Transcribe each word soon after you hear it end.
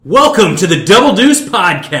Welcome to the Double Deuce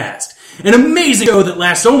Podcast, an amazing show that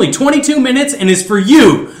lasts only 22 minutes and is for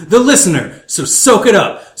you, the listener, so soak it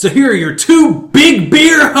up. So here are your two big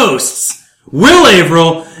beer hosts, Will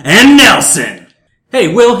Averill and Nelson.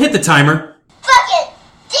 Hey, Will, hit the timer. Fucking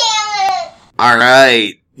damn it! All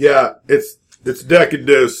right. Yeah, it's Deck and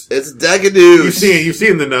Deuce. It's Deck and Deuce. You've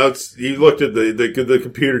seen the notes. You looked at the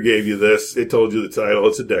computer gave you this. It told you the title.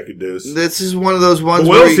 It's a Deck and Deuce. This is one of those ones.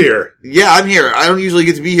 Will's here. Yeah, I'm here. I don't usually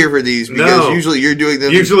get to be here for these because usually you're doing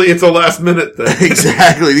them. Usually it's a last minute thing.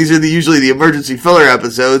 Exactly. These are usually the emergency filler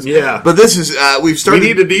episodes. Yeah. But this is we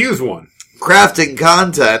needed to use one. Crafting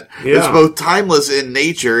content that's Yeah. both timeless in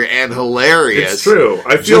nature and hilarious. It's true.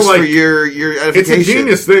 I feel just like for your edification. it's a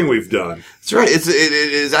genius thing we've done. That's right. It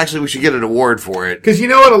is actually, we should get an award for it. Because you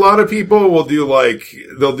know what? A lot of people will do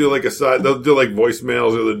they'll do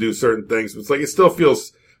voicemails or they'll do certain things. It's like it still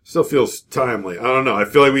feels timely. I don't know. I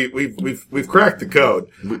feel like we've cracked the code,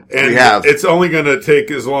 and we have. It's only going to take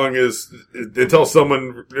as long as until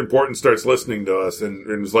someone important starts listening to us and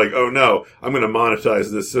it's like, oh no, I'm going to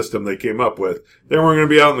monetize this system they came up with. Then we're going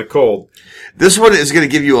to be out in the cold. This one is going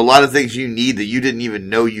to give you a lot of things you need that you didn't even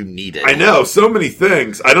know you needed. I know so many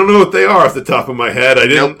things. I don't know what they are off the top of my head. I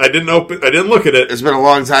didn't look at it. It's been a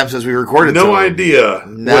long time since we recorded. No idea what's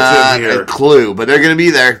Not in here. a clue, but they're going to be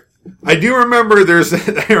there. I do remember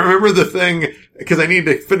I remember the thing, because I need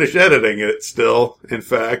to finish editing it still, in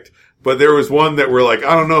fact. But there was one that we're like,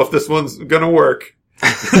 I don't know if this one's gonna work.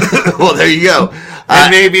 Well, there you go.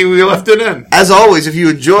 And maybe we left it in. As always, if you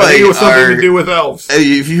enjoy I think it was something to do with elves.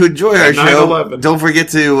 If you enjoy our show, 9/11. don't forget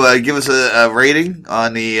to give us a rating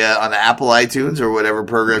on the Apple iTunes or whatever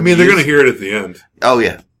program. I mean, they're gonna hear it at the end. Oh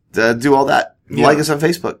yeah, do all that. Yeah. Like us on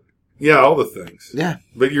Facebook. Yeah, all the things. Yeah,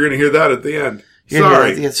 But you're gonna hear that at the end.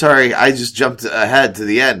 Sorry. Sorry, I just jumped ahead to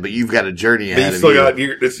the end, but you've got a journey ahead But of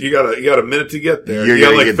you. you got a minute to get there. You're You got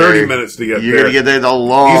gonna like get 30 there. minutes to get You're there. gonna get there the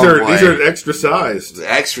long way. These are extra sized.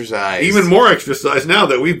 Exercise. Even more exercise now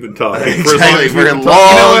that we've been talking. Exactly, as for we've a been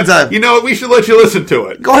long talking. time. You know what? We should let you listen to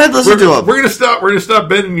it. Go ahead, listen to them. We're gonna stop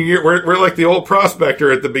bending your ear. We're like the old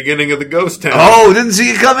prospector at the beginning of the Ghost Town. Oh, didn't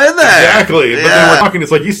see you come in there. Exactly. But then Yeah. we're talking.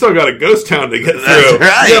 It's like you still got a Ghost Town to get through. That's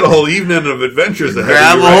right. You got a whole evening of adventures ahead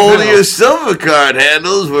Grab of you a right hold now. of your silver card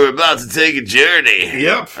handles. We're about to take a journey.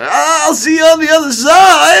 Yep. I'll see you on the other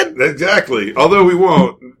side. Exactly. Although we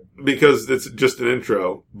won't, because it's just an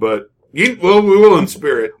intro. But we will in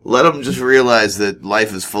spirit. Let them just realize that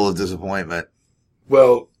life is full of disappointment.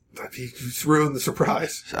 Well, you just ruined the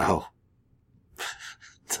surprise. So,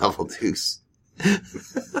 double deuce.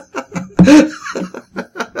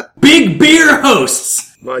 Big beer hosts.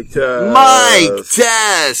 Mike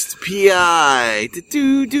test. PI.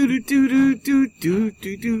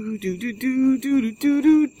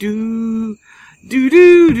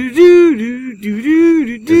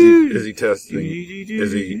 Is he testing?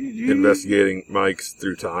 Is he investigating mics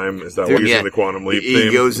through time? Is that what using the quantum leap He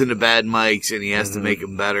theme? goes into bad mics and he has to make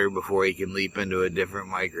them better before he can leap into a different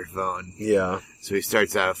microphone. Yeah. So he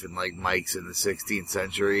starts off in like mics in the 16th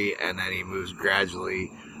century and then he moves gradually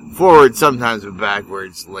forward, sometimes but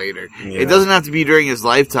backwards later. Yeah. It doesn't have to be during his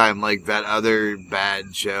lifetime like that other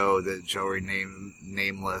bad show that shall remain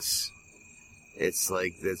nameless. It's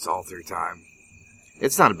like, it's all through time.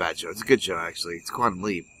 It's not a bad show. It's a good show, actually. It's Quantum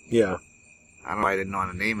Leap. Yeah. I don't know why I didn't know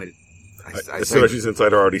how to name it. Especially since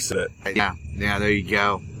I'd already said it. Yeah, there you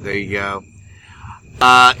go. There you go.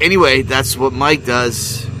 Anyway, that's what Mike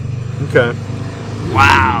does. Okay.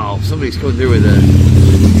 Wow, somebody's coming through with a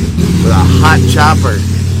hot chopper.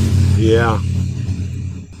 Yeah.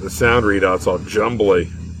 The sound readout's all jumbly.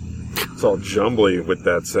 It's all jumbly with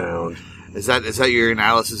that sound. Is that your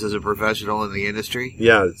analysis as a professional in the industry?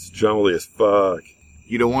 Yeah, it's jumbly as fuck.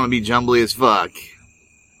 You don't want to be jumbly as fuck.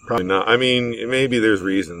 Probably not. I mean, maybe there's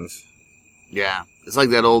reasons. Yeah. It's like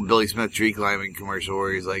that old Billy Smith tree climbing commercial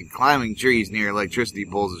where he's like, climbing trees near electricity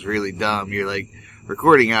poles is really dumb. You're like,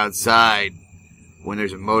 recording outside when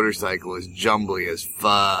there's a motorcycle is jumbly as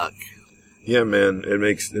fuck. Yeah, man, it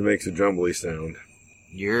makes a jumbly sound.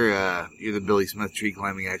 You're the Billy Smith tree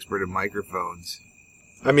climbing expert of microphones.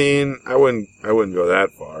 I mean, I wouldn't go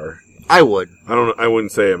that far. I would. I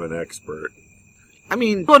wouldn't say I'm an expert. I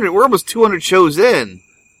mean, we're almost 200 shows in.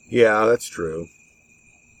 Yeah, that's true.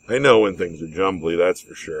 I know when things are jumbly, that's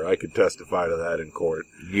for sure. I could testify to that in court.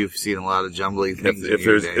 You've seen a lot of jumbly things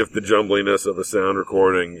If the jumbliness of a sound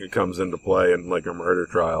recording comes into play in like a murder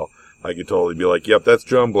trial, I could totally be like, "Yep, that's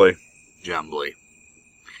jumbly." Jumbly.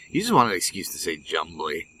 You just want an excuse to say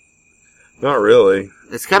jumbly. Not really.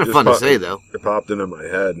 It's kind of Just fun to say, though. It popped into my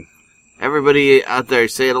head. Everybody out there,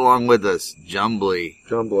 say it along with us. Jumbly.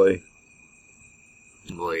 Jumbly.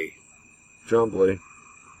 Jumbly. Jumbly.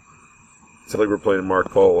 It's like we're playing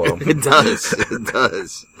Mark Polo. It does. It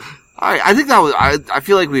does. All right, I think that was. I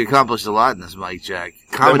feel like we accomplished a lot in this mic check.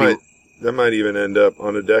 Comedy. That might even end up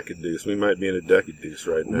on a Decadeuce. We might be in a Decadeuce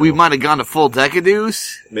right now. We might have gone to full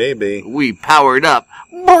Decadeuce. Maybe. We powered up.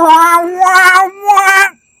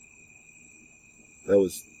 That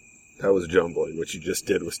was jumbly. What you just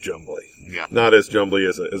did was jumbly. Yeah. Not as jumbly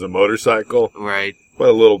as a motorcycle, Right. but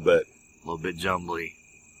a little bit. A little bit jumbly.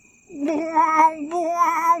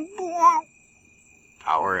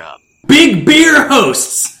 Power up. Big Beer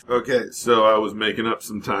hosts. Okay, so I was making up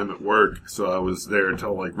some time at work, so I was there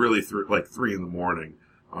until really 3 in the morning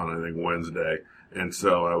on I think Wednesday, and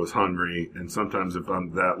so I was hungry. And sometimes if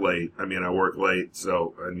I'm that late, I work late,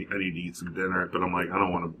 so I need to eat some dinner. But I'm like, I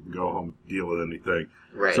don't want to go home and deal with anything.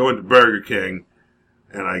 Right. So I went to Burger King,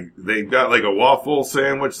 and they got like a waffle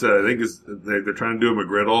sandwich that I think is they're trying to do a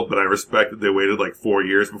McGriddle, but I respect that they waited like 4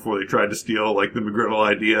 years before they tried to steal like the McGriddle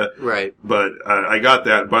idea. Right. But I got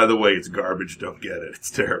that. By the way, it's garbage. Don't get it.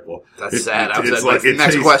 It's terrible. That's sad. The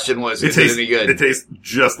next question was, is it any good? It tastes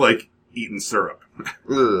just like eating syrup.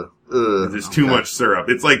 Ugh. There's too much syrup.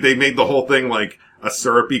 It's like they made the whole thing like a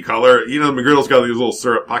syrupy color. You know, McGriddle's got these little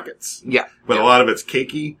syrup pockets. Yeah. But a lot of it's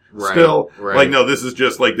cakey Right, still. right. Like, no, this is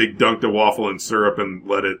just like they dunked a waffle in syrup and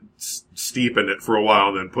let it steep in it for a while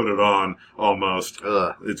and then put it on almost.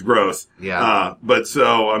 Ugh. It's gross. Yeah. But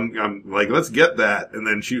so I'm like, let's get that. And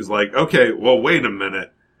then she was like, okay, well, wait a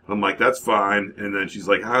minute. I'm like, that's fine. And then she's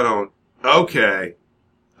like, okay.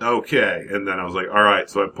 And then I was like, all right.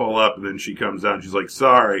 So I pull up and then she comes down. She's like,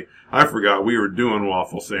 sorry, I forgot we were doing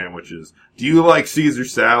waffle sandwiches. Do you like Caesar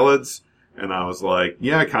salads? And I was like,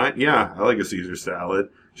 yeah, I like a Caesar salad.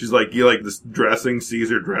 She's like, you like this dressing,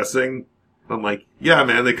 Caesar dressing? I'm like, yeah,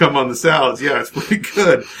 man, they come on the salads. Yeah, it's pretty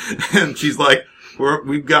good. And she's like,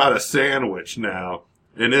 we've got a sandwich now.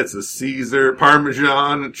 And it's a Caesar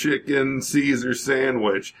Parmesan chicken Caesar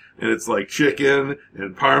sandwich. And it's like chicken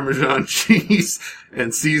and Parmesan cheese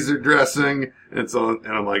and Caesar dressing. And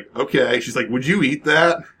I'm like, okay. She's like, would you eat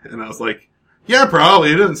that? And I was like, yeah,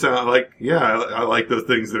 probably. It doesn't sound like, yeah, I like the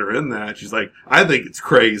things that are in that. She's like, I think it's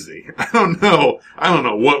crazy. I don't know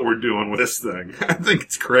what we're doing with this thing. I think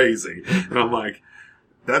it's crazy. And I'm like,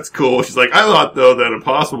 that's cool. She's like, I thought though that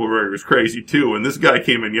Impossible Burger was crazy too. And this guy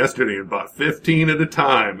came in yesterday and bought 15 at a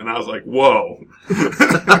time. And I was like, whoa. And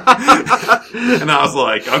I was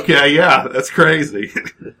like, okay, yeah, that's crazy.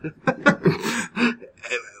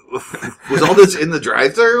 Was all this in the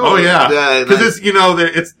drive-thru? Oh yeah. Cause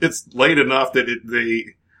it's late enough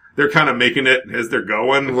that they're kind of making it as they're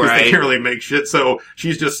going. Because Right. they can't really make shit. So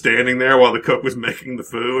she's just standing there while the cook was making the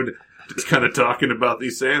food. Just kind of talking about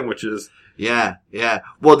these sandwiches. Yeah.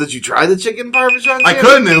 Well, did you try the chicken Parmesan I sandwich?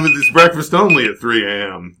 couldn't. It was breakfast only at 3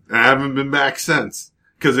 a.m. And I haven't been back since.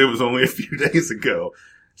 Because it was only a few days ago.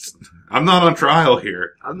 I'm not on trial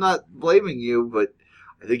here. I'm not blaming you, but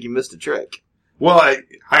I think you missed a trick. Well,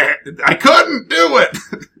 I couldn't do it.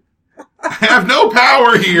 I have no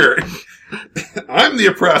power here. I'm the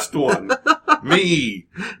oppressed one. Me.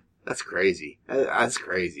 That's crazy. That's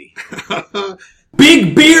crazy.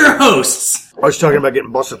 Big Beer hosts. I was talking about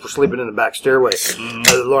getting busted for sleeping in the back stairway at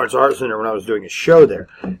the Lawrence Art Center when I was doing a show there.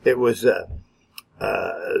 It was the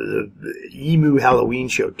Emu Halloween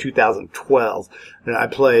Show 2012, and I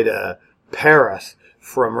played Paris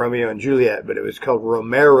from Romeo and Juliet, but it was called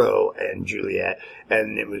Romero and Juliet,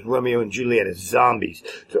 and it was Romeo and Juliet as zombies.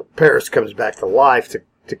 So Paris comes back to life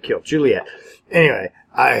to kill Juliet. Anyway,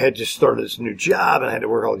 I had just started this new job, and I had to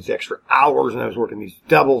work all these extra hours, and I was working these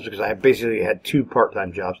doubles because I basically had 2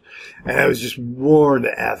 part-time jobs, and I was just worn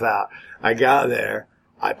the F out. I got there,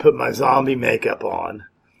 I put my zombie makeup on,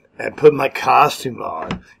 and put my costume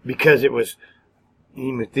on, because it was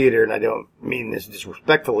Emu Theater, and I don't mean this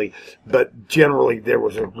disrespectfully, but generally there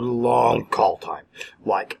was a long call time,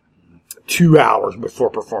 like 2 hours before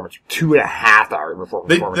performance, 2.5 hours before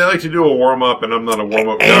They performance. like to do a warm-up, and I'm not a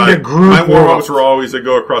warm-up And guy. a group My warm-ups warm-up. were always to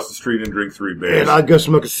go across the street and drink 3 beers. And I'd go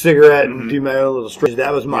smoke a cigarette and do my own little stretch.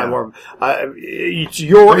 That was my Yeah. warm. It's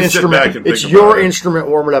your Just sit back and instrument. It's think your about it. instrument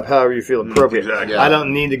warming up however you feel appropriate. exactly. I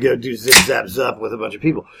don't need to go do zip zap zup with a bunch of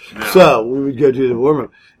people. So we would go do the warm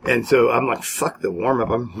up. And so I'm like, fuck the warm up.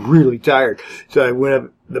 I'm really tired. So I went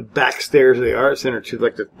up the back stairs of the art center to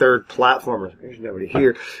like the 3rd platform. There's nobody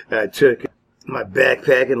here. And I took my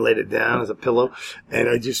backpack and laid it down as a pillow, and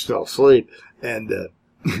I just fell asleep. And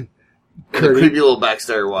Creepy little back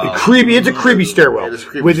stairwell. It's a creepy stairwell. It is a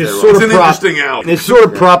creepy which is stairwell. sort It's of an propped. interesting alley. It's sort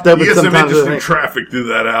of propped up You with get some sometimes. interesting traffic through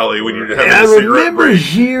that alley when you're having And I a cigarette remember break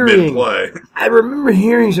hearing. mid-play. I remember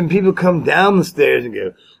hearing some people come down the stairs and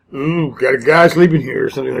go, "Ooh, got a guy sleeping here," or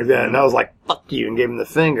something like that. And I was like, "Fuck you," and gave him the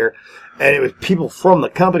finger. and it was people from the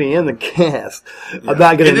company and the cast. I'm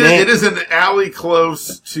not going to name. It is an alley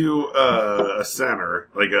close to a center,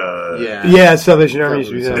 like a Yeah, Salvation Army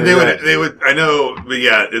used to be And they would. I know, but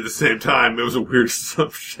yeah, at the same time, it was a weird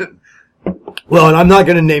assumption. Well, and I'm not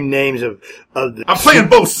going to name names of the. I'm playing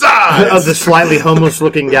both sides of the slightly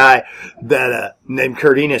homeless-looking guy that named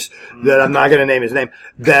Kurt Enos. That I'm not going to name his name.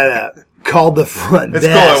 That called the front It's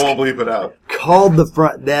desk. cool. I won't bleep it out. Called the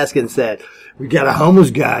front desk and said, "We got a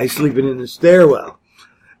homeless guy sleeping in the stairwell."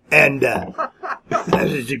 And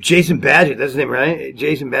Jason Badgett, that's his name, right?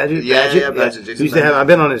 Jason Badgett? Badgett. Jason Badgett. I've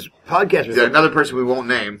been on his podcast with him. Another person we won't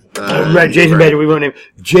name. Right, Jason Badgett, we won't name.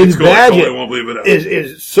 Jason Cool, I Badgett won't bleep it out.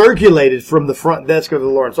 is circulated from the front desk of the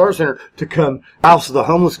Lawrence Arts Center to come house the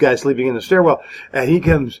homeless guy sleeping in the stairwell. And he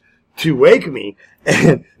comes to wake me,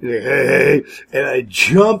 and he's like, hey, and I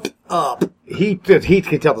jump up. He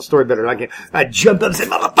can tell the story better than I can. I jumped up and said,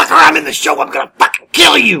 "Motherfucker, I'm in the show. I'm gonna fucking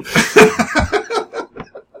kill you."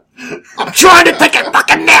 I'm trying to take a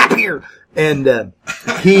fucking nap here. And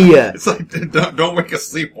he It's like, don't wake a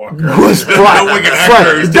sleepwalker. was Don't wake an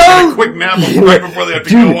actor who's taking a quick nap right before they have to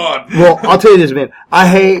Dude, go on. Well, I'll tell you this, man. I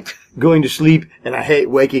hate going to sleep, and I hate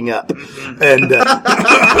waking up. And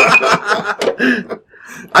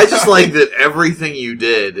I just like that everything you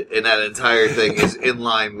did in that entire thing is in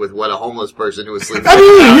line with what a homeless person who was sleeping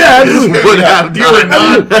would have You were done.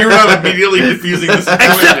 not immediately diffusing the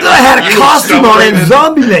situation. except that I had a You costume on and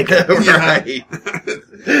stumbled zombie makeup. Right.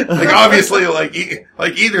 Like, obviously, like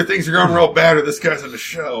either things are going real bad or this guy's in the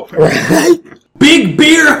show. Big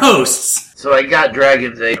Beer hosts. So I got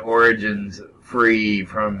Dragon's Age Origins free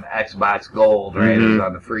from Xbox Gold, right? It was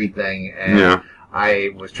on the free thing, and Yeah. I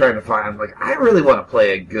was trying to find. I'm like, I really want to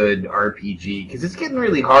play a good RPG because it's getting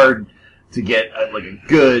really hard to get a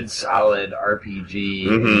good, solid RPG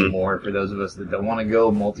anymore. For those of us that don't want to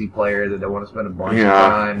go multiplayer, that don't want to spend a bunch of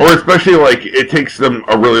time. Or especially, like, it takes them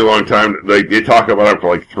a really long time. Like, they talk about it for,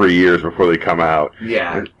 like, 3 years before they come out.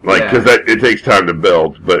 Yeah, Like, because it takes time to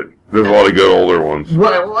build, but there's a lot of good older ones.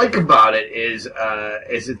 What I like about it is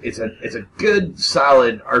it's a good,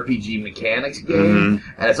 solid RPG mechanics game,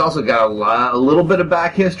 and it's also got a little bit of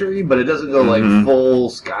back history, but it doesn't go like full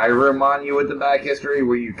Skyrim on you with the back history,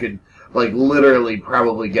 where you could like literally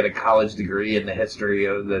probably get a college degree in the history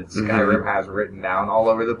of that Skyrim has written down all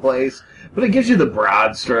over the place. But it gives you the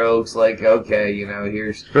broad strokes, like, okay,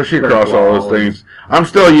 here's... Especially across all those things. I'm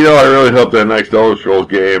still, I really hope that next Elder Scrolls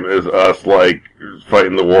game is us, like,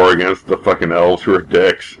 fighting the war against the fucking elves who are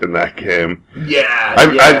dicks in that game. Yeah,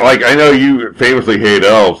 I know you famously hate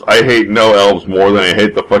elves. I hate no elves more than I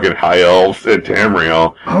hate the fucking high elves in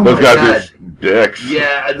Tamriel. Oh those my guys God. are dicks.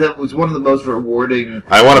 Yeah, that was one of the most rewarding...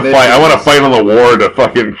 I want to fight on the war to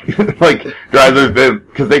fucking, like, drive those,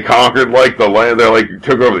 because they conquered, like, the land, they, like,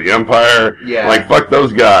 took over the empire. Yeah. Like, fuck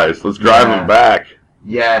those guys. Let's drive them back.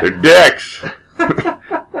 Yeah. They're dicks. I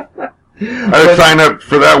would sign up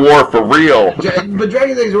for that war for real. But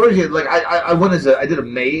Dragon's Age Origins, like, I went as I did a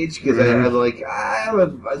mage, because I don't want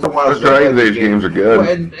to... Those Dragon's Age games are good.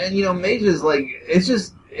 And mages, like,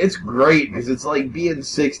 it's great, because it's like being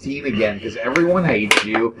 16 again, because everyone hates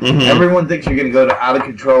you. Everyone thinks you're going to go out of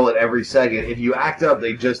control at every second. If you act up,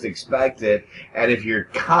 they just expect it. And if you're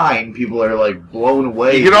kind, people are, like, blown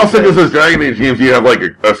away. You can also, because those Dragon Age games, you have, like,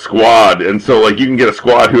 a squad, and so, like, you can get a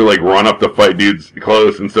squad who, like, run up to fight dudes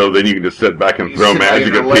close, and so then you can just sit back and throw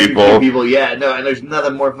magic at people. Yeah, no, and there's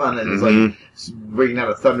nothing more fun than just, like, bringing out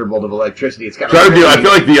a thunderbolt of electricity. It's kind So of... I feel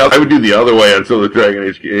like I would do the other way on some of the Dragon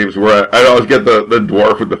Age games, where I'd always get the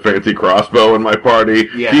dwarf with the fancy crossbow in my party.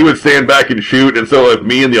 Yeah. He would stand back and shoot, and so if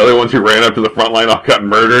me and the other ones who ran up to the front line all got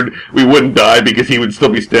murdered, we wouldn't die because he would still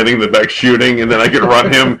be standing in the back shooting, and then I could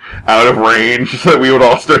run him out of range, so that we would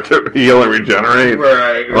all start to heal and regenerate.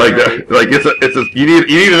 Right. You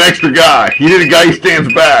need an extra guy. You need a guy who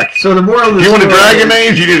stands back. So the moral of the You want a story Dragon is-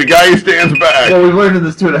 Age? You need a guy who stands back. What we've learned in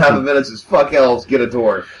this 2.5 minutes is fuck elves, get a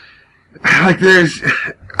dwarf. Like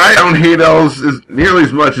I don't hate elves nearly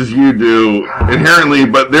as much as you do inherently,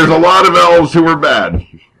 but there's a lot of elves who are bad.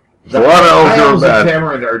 There's a lot of elves who are elves bad. in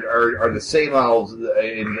Tamarind are the same elves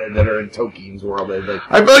that are in Tolkien's world. I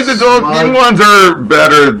feel like the Tolkien ones are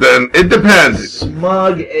better than... It depends.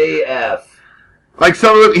 Smug AF. Like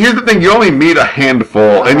here's the thing: you only meet a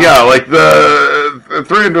handful, and yeah, like the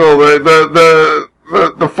Thranduil,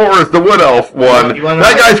 the forest, the wood elf one.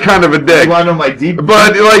 That guy's kind of a dick. You want to know my deep?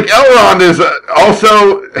 But like Elrond is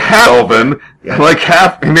also half elven, like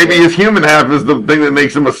half. Maybe his human half is the thing that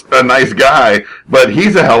makes him a nice guy. But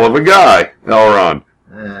he's a hell of a guy, Elrond.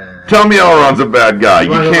 Tell me Elrond's a bad guy.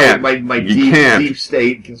 You can't. My You can't. deep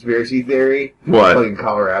state conspiracy theory. What? Fucking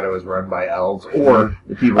Colorado is run by elves, or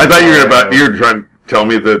the people. I thought you were trying. tell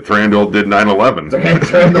me that Thranduil did 9/11.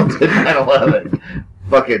 Thranduil did 9/11.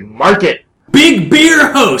 Fucking mark it. Big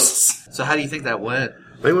Beer hosts. So how do you think that went?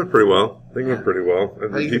 They went pretty well. I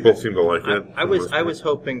think people seem to like it. I was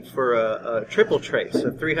hoping for a triple trace,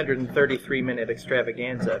 a 333-minute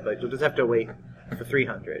extravaganza, but you'll just have to wait for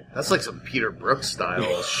 300. That's like some Peter Brooks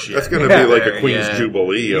style shit. That's going to be like a Queen's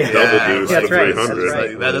Jubilee of Double Deuce That's to right. 300. That's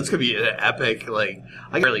right. That's going to be an epic, like,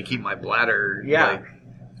 I can really keep my bladder. Yeah. Like,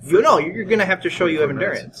 You're going to have to show you have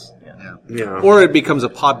endurance. Yeah. Or it becomes a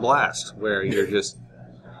pod blast where you're just.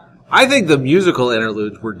 I think the musical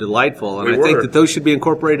interludes were delightful, and They I think were. that those should be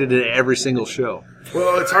incorporated in every single show.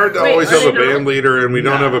 Well, it's hard to Wait, always are have a they not? band leader, and we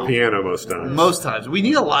don't have a piano most times. most times. We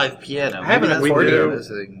need a live piano. I have an Maybe that's accordion. what it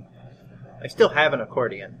is. I still have an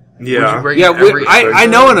accordion. Yeah. I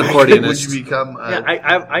know an accordionist. Would you become?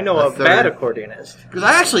 I know a third. bad accordionist. Because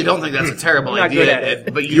I actually don't think that's a terrible I'm not idea. good at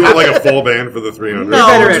it. But You want like a full band for the 300? no,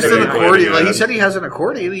 better at just it an than I am. accordion. Like he said, he has an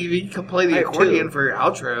accordion. He can play the I have accordion two. for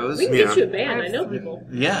outros. We can Yeah. get you a band. I know people.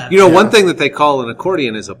 Yeah. You know, one thing that they call an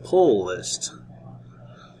accordion is a pull list.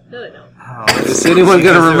 No, they don't. Is anyone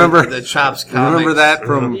going to remember? the Chops comics? Remember that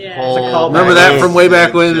from? Yeah. Whole- Remember that from way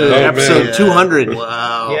back when? Oh, Episode man. 200.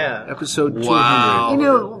 Wow. Yeah. Episode 200. Wow. You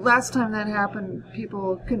know, last time that happened,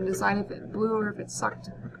 people couldn't decide if it blew or if it sucked.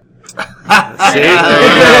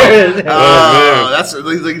 Oh, that's like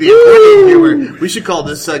the accordion humor. We should call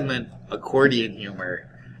this segment accordion humor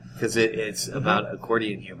because it's about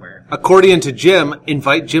accordion humor. Accordion to Jim,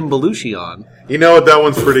 invite Jim Belushi on. You know what? That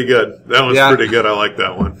one's pretty good. That one's Yeah. pretty good. I like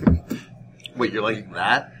that one. Wait, you're liking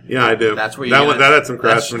that? Yeah, I do. That's where that you one. That had some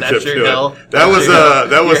craftsmanship that's your to hill. it. That was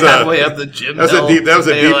You're halfway up the gym. That was a hill, deep. That was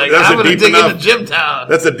a and you're deep. like, That's I'm a gonna deep dig enough. into Gym Town.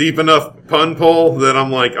 That's a deep enough pun pull that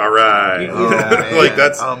I'm like, all right. Oh, man. Like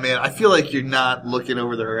that's Oh man, I feel like you're not looking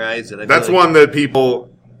over the horizon. I feel that's like- one that people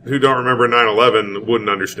who don't remember 9/11 wouldn't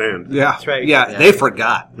understand. Yeah. That's right. Yeah, Yeah. they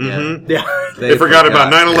forgot. Yeah. They forgot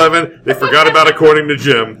about 9/11. They forgot about According to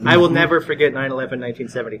Jim. I will never forget 9/11,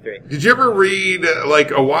 1973. Did you ever read, like,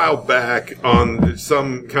 a while back on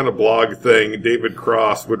some kind of blog thing, David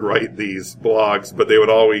Cross would write these blogs, but they would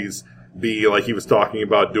always be, like, he was talking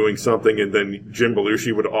about doing something, and then Jim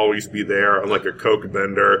Belushi would always be there on, like, a Coke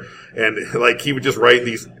bender, and, like, he would just write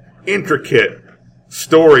these intricate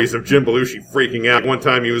stories of Jim Belushi freaking out. One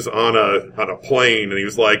time he was on a plane, and he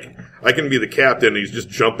was like, I can be the captain, and he's just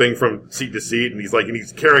jumping from seat to seat, and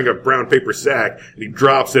he's carrying a brown paper sack, and he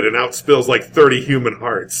drops it, and out spills like 30 human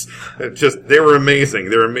hearts. They were amazing.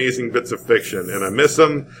 They were amazing bits of fiction, and I miss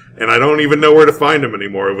them, and I don't even know where to find them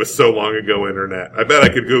anymore. It was so long ago, internet. I bet I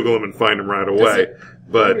could Google them and find them right away.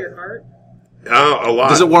 But Your heart. a lot.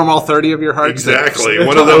 Does it warm all 30 of your hearts? Exactly.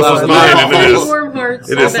 One of those is mine, and it is. Warm hearts.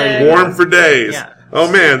 It is bed. warm for days. Yeah. Oh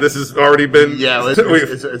man, this has already been. Yeah, it's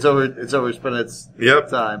over. It's over. Spent its Yep.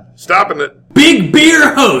 time. Stopping it. Big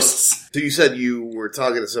Beer hosts. So you said you were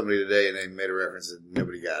talking to somebody today, and they made a reference, and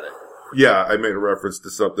nobody got it. Yeah, I made a reference to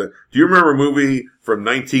something. Do you remember a movie from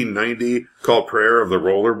 1990 called Prayer of the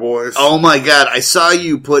Roller Boys? Oh my god! I saw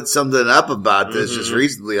you put something up about this just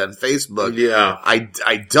recently on Facebook. Yeah.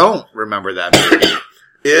 I don't remember that movie.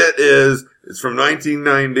 It's from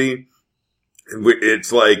 1990.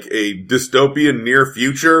 It's like a dystopian near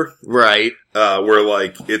future. Right. Where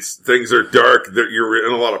like things are dark. You're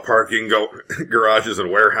in a lot of parking garages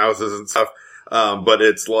and warehouses and stuff. But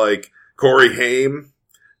it's like Corey Haim,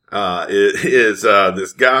 is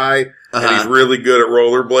this guy, and he's really good at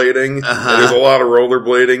rollerblading. And there's a lot of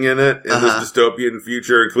rollerblading in it in this dystopian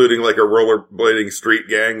future, including like a rollerblading street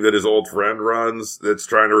gang that his old friend runs that's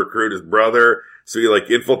trying to recruit his brother. So he like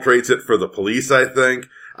infiltrates it for the police, I think.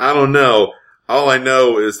 I don't know. All I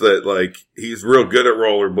know is that, like, he's real good at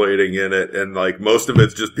rollerblading in it, and, like, most of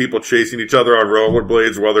it's just people chasing each other on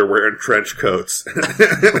rollerblades while they're wearing trench coats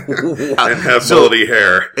and have bloody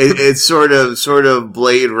hair. It's sort of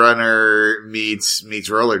Blade Runner meets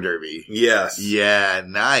roller derby. Yes. Yeah,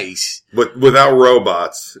 nice. But without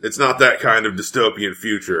robots. It's not that kind of dystopian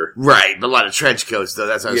future. Right, but a lot of trench coats though.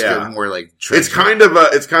 That's how it's Yeah. more like trench It's kind of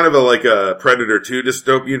a like a Predator 2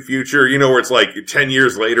 dystopian future, you know, where it's like 10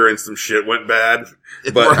 years later and some shit went bad.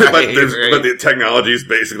 But Right, but right. the technology is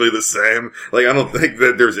basically the same. Like, I don't think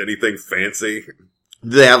that there's anything fancy. Do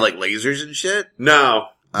they have like lasers and shit? No.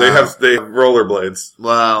 They have rollerblades.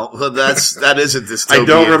 Wow, well, that is a dystopian I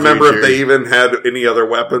don't remember future. if they even had any other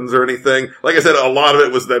weapons or anything. Like I said, a lot of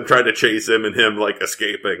it was them trying to chase him and him like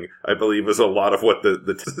escaping. I believe was a lot of what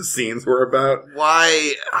the scenes were about.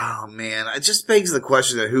 Why? Oh man, it just begs the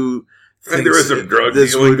question of who And there was some drug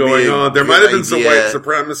this dealing would be going a on. There good might have been some idea. white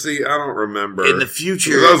supremacy. I don't remember. In the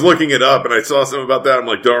future. Because I was looking it up and I saw something about that. I'm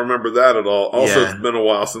like, don't remember that at all. Also, Yeah. it's been a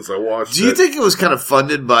while since I watched it. Do you think it was kind of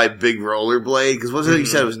funded by Big Rollerblade? Because wasn't it you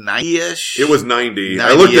said it was 90-ish? It was 90. I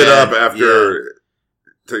 90, looked it yeah, up after.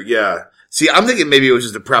 Yeah. See, I'm thinking maybe it was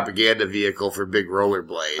just a propaganda vehicle for Big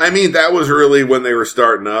Rollerblade. I mean, that was really when they were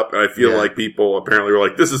starting up, and I feel Yeah. like people apparently were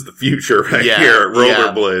like, this is the future right Yeah, here,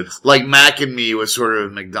 yeah. rollerblades. Like Mac and Me was sort of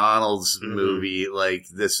a McDonald's Mm-hmm. movie. Like,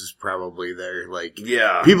 this is probably their, like,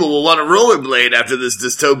 Yeah. people will want to rollerblade after this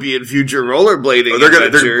dystopian future rollerblading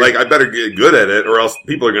adventure. They're like, I better get good at it, or else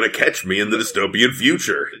people are going to catch me in the dystopian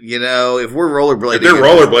future. You know, if we're rollerblading... If they're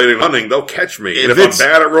rollerblading running, they'll catch me. If And if I'm it's-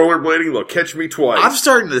 bad at rollerblading, they'll catch me twice. I'm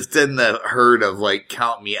starting to thin the herd of, like,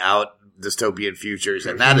 count me out dystopian futures,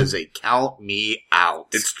 and that is a count me out.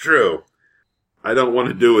 It's true. I don't want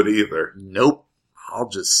to do it either. Nope. I'll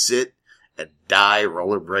just sit and die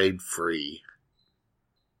rollerblade free.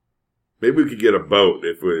 Maybe we could get a boat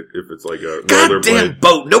if it's like a Goddamn rollerblade.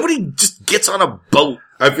 boat. Nobody just gets on a boat.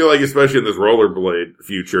 I feel like, especially in this rollerblade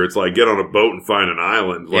future, it's like get on a boat and find an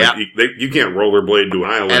island. Like you can't rollerblade to an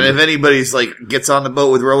island. And if anybody's like gets on the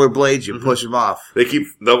boat with rollerblades, you push them off.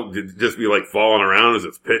 They'll just be like falling around as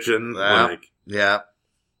it's pitching. Yeah. Like, Yeah.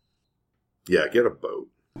 yeah, get a boat.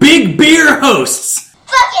 Big Beer hosts.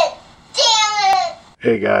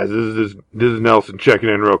 Hey guys, this is Nelson checking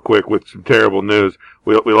in real quick with some terrible news.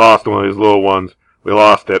 We lost one of these little ones. We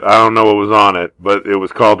lost it. I don't know what was on it, but it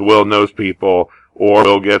was called Will Knows People or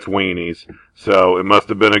Will Gets Weenies. So it must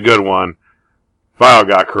have been a good one. File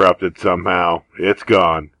got corrupted somehow. It's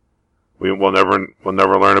gone. We'll never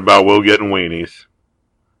learn about Will getting weenies.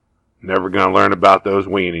 Never gonna learn about those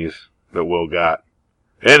weenies that Will got.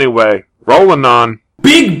 Anyway, rolling on.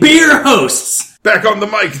 Big Beer hosts. Back on the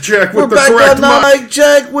mic check with We're the back correct on the mic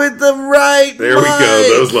check with the right There we go. mic.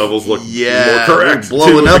 Those levels look Yeah, more correct. we're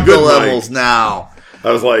blowing too, up with the good mic. levels now.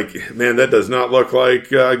 I was like, man, that does not look like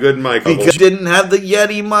good mic Because levels. you didn't have the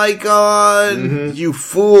Yeti mic on. Mm-hmm. You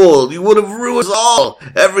fool. You would have ruined us all.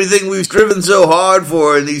 Everything we've striven so hard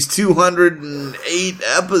for in these 208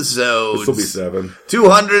 episodes. This will be 7.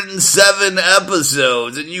 207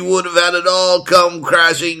 episodes, and you would have had it all come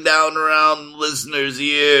crashing down around listeners'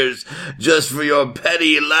 ears just for your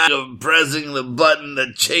petty lack of pressing the button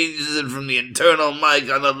that changes it from the internal mic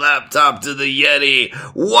on the laptop to the Yeti.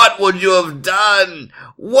 What would you have done?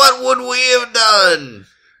 What would we have done?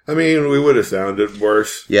 I mean, we would have sounded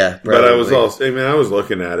worse. Yeah, But I was also, I was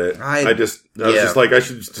looking at it. I was yeah. just like, I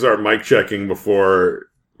should start mic checking before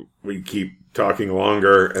we keep talking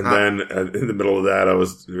longer. And then in the middle of that, I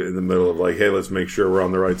was in the middle of like, hey, let's make sure we're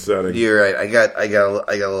on the right setting. You're right. I got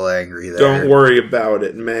a little angry there. Don't worry about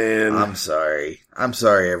it, man. I'm sorry,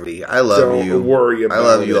 everybody. I love you. Don't worry about it. I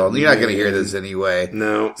love you all. You're not going to hear this anyway.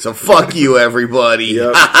 No. So fuck you, everybody.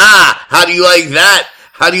 Yep. How do you like that?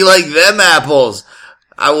 How do you like them apples?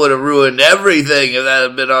 I would have ruined everything if that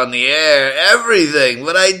had been on the air. Everything.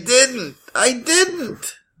 But I didn't.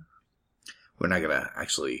 We're not going to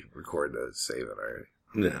actually record to save it, are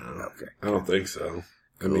we? No. Okay. I don't think so.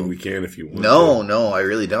 I mean, we can if you want No, I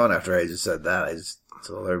really don't. After I just said that, I just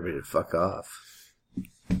told everybody to fuck off.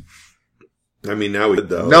 I mean, now we did,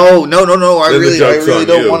 though. No. I Then the really joke's on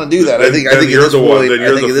don't you. want to do that. I think Then at you're this the one- point, then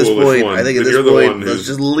you're the foolish one. I think at Then this you're the point, one let's who's-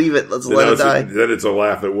 just leave it. Let's Then let it die. Then it's a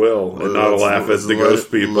laugh at Will, and not a Let's- laugh let's at the let ghost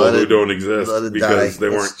it- people let who it- don't exist let it because die.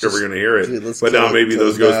 they Let's weren't just- ever going to hear it. dude, let's But kill now it, maybe kill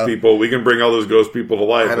those it ghost now. people, we can bring all those ghost people to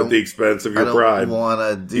life I at don't- the expense of I your pride. don't want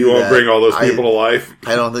to do You won't that. bring all those people to life.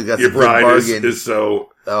 I don't think that's Your a good pride bargain. is so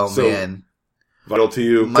man. vital to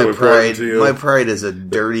you, so My important pride, to you. my pride is a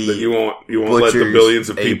dirty. that you won't let the butcher's billions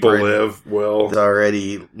of people apron. live. Will. It's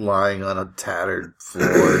already lying on a tattered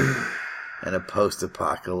floor in a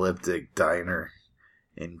post-apocalyptic diner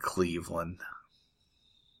in Cleveland.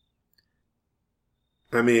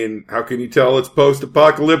 I mean, how can you tell it's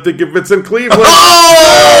post-apocalyptic if it's in Cleveland?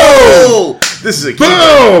 Oh! This is a keeper.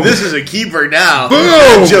 Boom! This is a keeper now. Boom!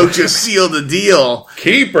 That joke just sealed the deal.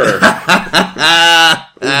 Keeper.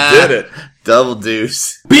 Who did it? Double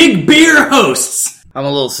deuce. Big Beer hosts. I'm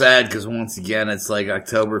a little sad because once again it's like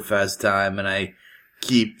Oktoberfest time and I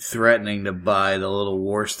keep threatening to buy the little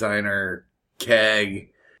Warsteiner keg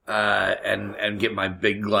and get my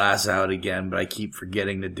big glass out again, but I keep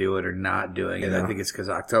forgetting to do it or not doing it. I think it's because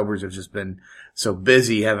Octobers have just been so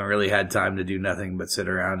busy, haven't really had time to do nothing but sit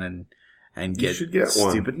around and You get, should get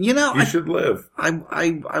one. stupid. You know, You should live. I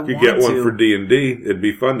You want get one to. for D&D. It'd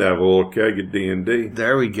be fun to have a little keg of D&D.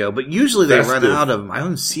 There we go. But usually they run Festive. out of them. I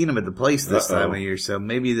haven't seen them at the place this Uh-oh. time of year, so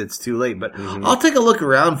maybe that's too late. But I'll take a look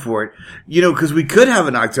around for it. You know, because we could have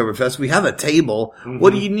an Oktoberfest. We have a table.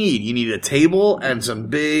 What do you need? You need a table and some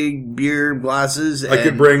big beer glasses. I could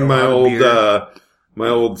and bring a my lot of old beer. my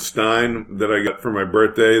old Stein that I got for my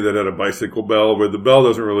birthday that had a bicycle bell, where the bell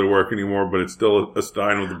doesn't really work anymore, but it's still a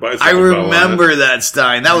Stein with a bicycle I bell on remember it. that,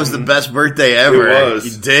 Stein. That was the best birthday ever. It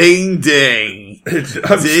was. Ding, ding. I'm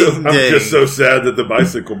just so sad that the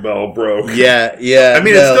bicycle bell broke. Yeah. I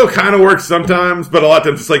mean, it still kind of works sometimes, but a lot of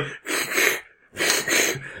times it's like,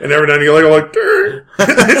 and every now and then you're like, for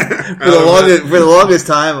the longest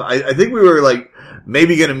time, I think we were like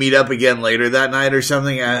maybe going to meet up again later that night or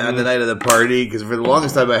something on the night of the party. Because for the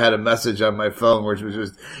longest time, I had a message on my phone which was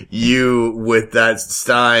just you with that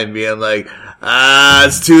Stein being like,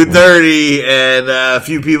 it's 2:30 and a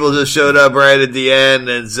few people just showed up right at the end,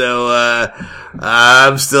 and so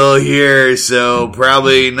I'm still here, so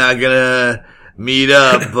probably not gonna meet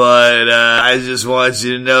up, but I just want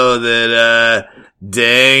you to know that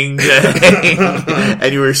ding ding,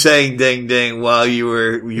 and you were saying ding ding while you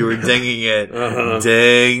were dinging it,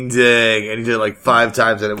 ding ding, and you did it like 5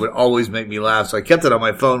 times, and it would always make me laugh. So I kept it on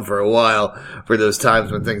my phone for a while for those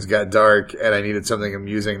times when things got dark and I needed something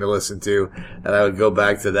amusing to listen to, and I would go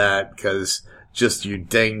back to that because just you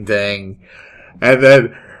ding ding, and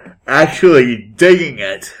then actually dinging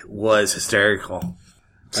it was hysterical.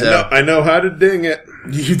 So, I know how to ding it.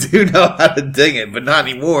 You do know how to ding it, but not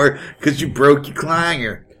anymore because you broke your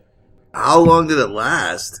clanger. How long did it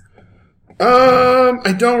last?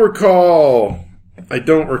 I don't recall. I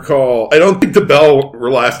don't think the bell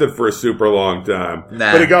lasted for a super long time.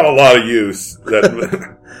 Nah. But it got a lot of use.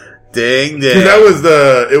 That, Ding ding.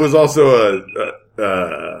 it was also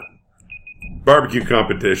a barbecue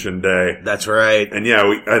competition day. That's right. And yeah,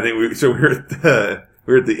 we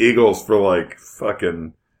were at the Eagles for like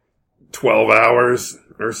fucking 12 hours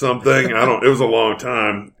or something. It was a long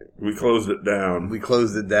time. We closed it down.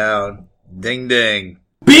 Ding ding.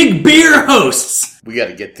 Big Beer hosts. We got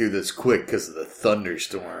to get through this quick because of the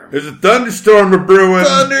thunderstorm. There's a thunderstorm brewing.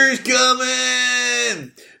 Thunder's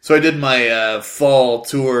coming! So I did my fall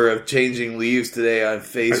tour of changing leaves today on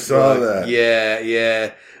Facebook. I saw that.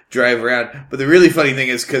 Yeah. Drive around. But the really funny thing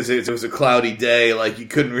is because it was a cloudy day, like you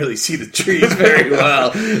couldn't really see the trees very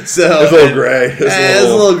well. So It's a little gray. It's a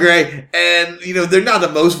little gray. And, they're not the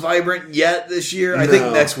most vibrant yet this year. I think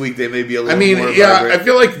No. next week they may be a little more vibrant. I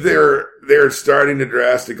feel like they're starting to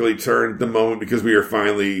drastically turn at the moment because we are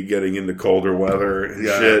finally getting into colder weather and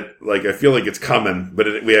shit. Like, I feel like it's coming, but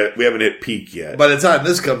we haven't hit peak yet. By the time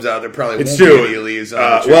this comes out, there probably It's won't true. be any leaves on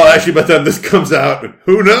the trees. Well, actually, by the time this comes out,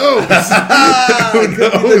 who knows? Who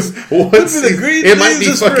knows? The green It might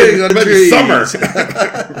leaves be of fucking spring on it might be trees.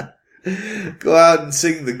 summer. Go out and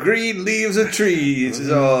sing the green leaves of trees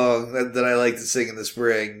song that I like to sing in the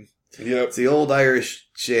spring. Yep. It's the old Irish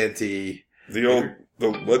shanty. The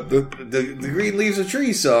green leaves of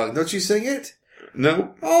trees song. Don't you sing it?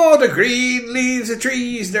 No. Oh, the green leaves of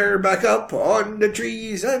trees, they're back up on the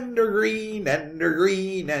trees, and they're green, and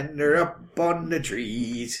they're up on the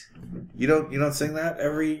trees. You don't sing that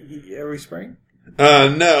every spring?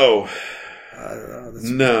 No. I don't know. That's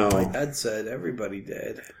No. what my dad said everybody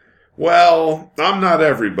did. Well, I'm not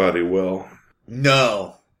everybody, Will.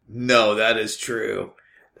 No, that is true.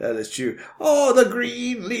 Oh, the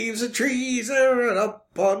green leaves of trees are up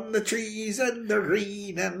on the trees, and they're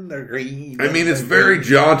green, and they're green. I mean, it's very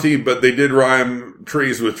jaunty, but they did rhyme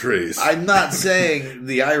trees with trees. I'm not saying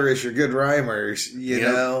the Irish are good rhymers, Yep.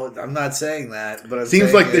 know. I'm not saying that, but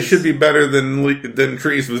Seems like they should be better than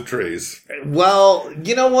trees with trees. Well,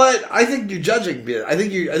 you know what? I think you're judging. I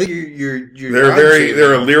think you're.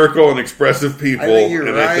 They're a lyrical and expressive people, I think you're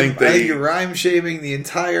and rhyme, I think you're rhyme shaming the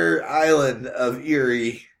entire island of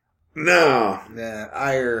Erie. No.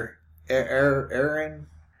 Aaron.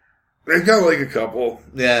 They've got like a couple.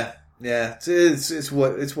 Yeah. It's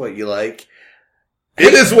what you like.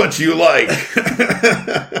 It is what you like.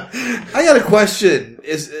 I got a question.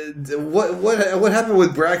 Is what happened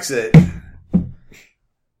with Brexit?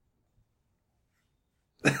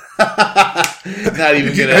 Not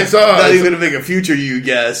even gonna make a future you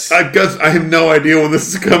guess. I have no idea when this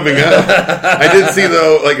is coming out. I did see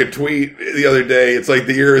though like a tweet the other day. It's like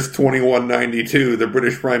the year is 2192. The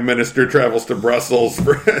British Prime Minister travels to Brussels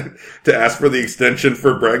to ask for the extension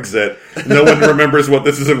for Brexit. No one remembers what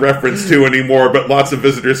this is in reference to anymore, but lots of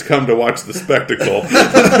visitors come to watch the spectacle.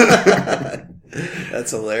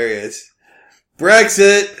 That's hilarious.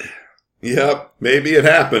 Brexit. Yep, maybe it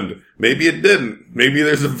happened. Maybe it didn't. Maybe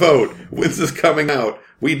there's a vote. When's this coming out?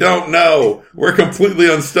 We don't know. We're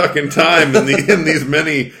completely unstuck in time in these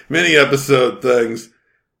mini episode things.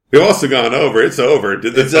 We've also gone over. It's over.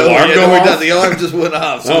 Did the alarm go we're off? done. The alarm just went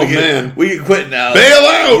off. So man. We can quit now. Bail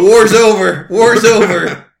out! War's over. War's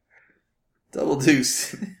over. Double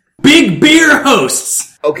deuce. Big beer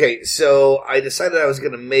hosts. Okay, so I decided I was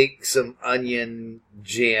going to make some onion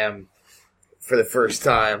jam for the first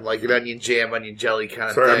time, like an onion jam, onion jelly kind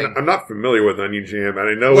of Sorry, thing. I'm not familiar with onion jam, and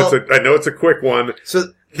I know it's a quick one.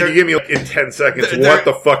 So can you give me in 10 seconds what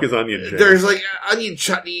the fuck is onion jam? There's like onion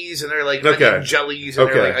chutneys, and they're like onion jellies, and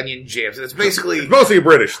they're like onion jams. And it's basically it's mostly a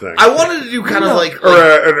British thing. I wanted to do kind of like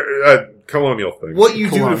a colonial thing. What you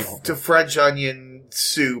do to French onion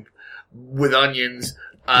soup with onions.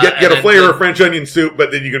 Get a flavor of French onion soup,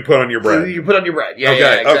 but then you can put on your bread. You put on your bread.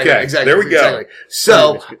 Yeah, okay. Exactly. There we go. Exactly.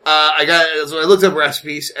 So, so I looked up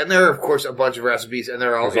recipes, and there are, of course, a bunch of recipes, and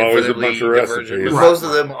they're all infinitely divergent. But most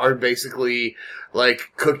of them are basically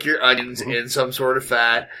like cook your onions in some sort of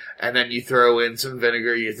fat, and then you throw in some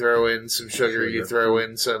vinegar, you throw in some sugar, you throw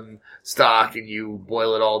in some stock, and you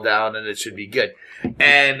boil it all down, and it should be good.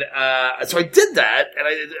 And so I did that, and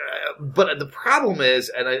but the problem is,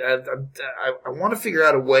 and I want to figure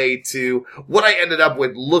out a way to what I ended up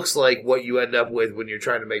with looks like what you end up with when you're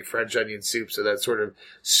trying to make French onion soup. So that sort of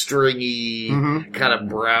stringy, kind of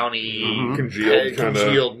browny,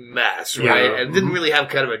 congealed mess, right? And it didn't really have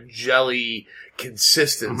kind of a jelly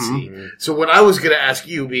consistency. So what I was going to ask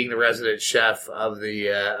you, being the resident chef of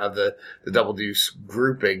the Double Deuce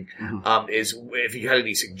grouping, is if you had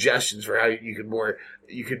any suggestions for how you could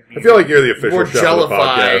I feel like you're the official chef of the jellify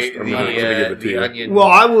podcast. I'm going to give it to you. onion. Well,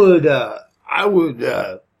 I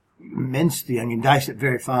would mince the onion, dice it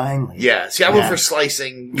very finely. Yeah. See, I went for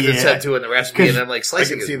slicing. It said to in the recipe, and I'm like,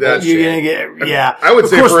 slicing is bullshit. You're gonna get, I would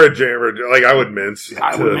say for a jam, like I would mince.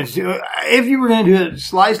 I would mince too. If you were going to do it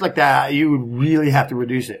sliced like that, you would really have to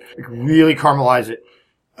reduce it, like really caramelize it,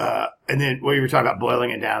 and then what you were talking about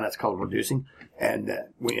boiling it down, that's called reducing. And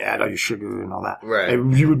when you add all your sugar and all that, right?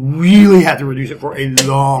 You would really have to reduce it for a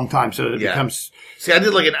long time, so that it becomes. See, I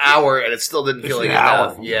did like an hour, and it still didn't feel like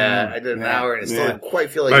enough. Yeah, I did an hour, and it still didn't quite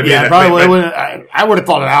feel like. Probably wouldn't. I would have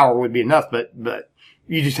thought an hour would be enough, but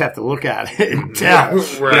you just have to look at it and tell,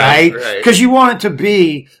 right? Because you want it to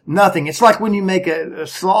be nothing. It's like when you make a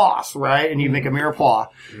sauce, right? And you make a mirepoix,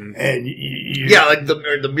 and like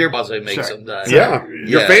the mirepoix I make sometimes. Yeah,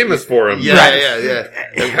 you're famous for them. Yeah.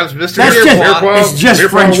 There comes Mr. Mirepoix. It's just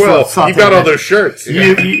French for you got all those shirts. But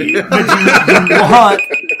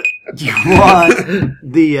you want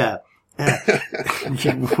the.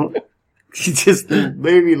 You just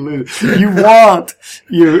made me lose. You want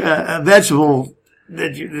your vegetable.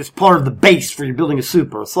 It's part of the base for your building a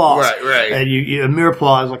soup or a sauce. Right. And you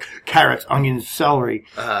mirepoix is like carrots, onions, celery,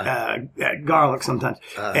 garlic sometimes,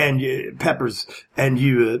 and peppers, and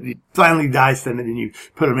you finely dice them, and then you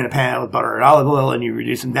put them in a pan with butter and olive oil, and you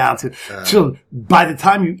reduce them down to, so by the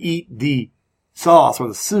time you eat the sauce or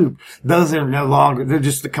the soup, those are no longer, they're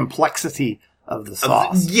just the complexity of the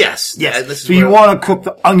sauce. Yes. So you want to cook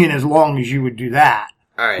the onion as long as you would do that.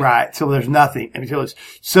 All right. Right. So there's nothing until it's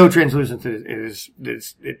so translucent that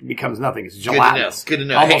it becomes nothing. It's gelatinous. Good to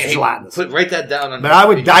know. Almost gelatinous. Write that down. But I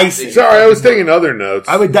would dice it. Sorry, I was taking other notes.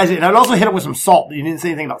 I would dice it, and I'd also hit it with some salt. You didn't say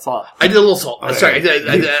anything about salt. I did a little salt. Okay. Sorry. You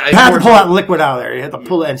have to pull that liquid out of there. You have to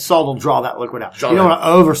pull it, and salt will draw that liquid out. You don't want to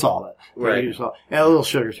over-salt it. Right. And a little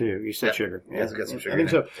sugar, too. You said sugar. Yeah, it's got some sugar. I think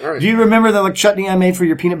so. Right. Do you remember the chutney I made for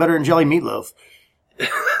your peanut butter and jelly meatloaf?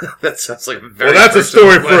 That sounds like a very. Well, that's a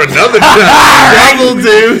story for another time. Double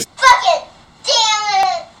Deuce. Fucking damn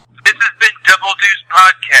it! This has been Double Deuce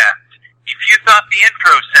Podcast. If you thought the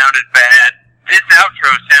intro sounded bad, this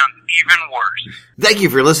outro sounds even worse. Thank you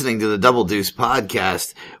for listening to the Double Deuce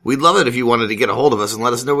Podcast. We'd love it if you wanted to get a hold of us and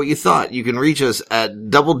let us know what you thought. You can reach us at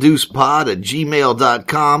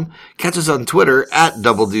doubledeucepod@gmail.com. Catch us on Twitter at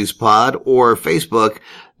doubledeucepod or Facebook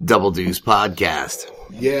Double Deuce Podcast.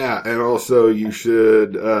 Yeah, and also you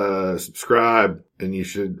should subscribe and you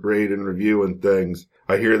should rate and review and things.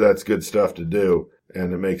 I hear that's good stuff to do,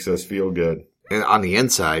 and it makes us feel good. And on the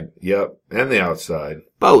inside. Yep, and the outside.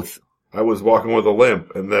 Both. I was walking with a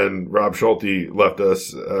limp, and then Rob Schulte left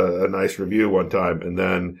us a nice review one time, and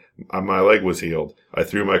then my leg was healed. I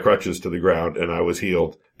threw my crutches to the ground, and I was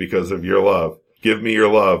healed because of your love. Give me your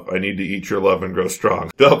love. I need to eat your love and grow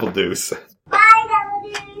strong. Double Deuce.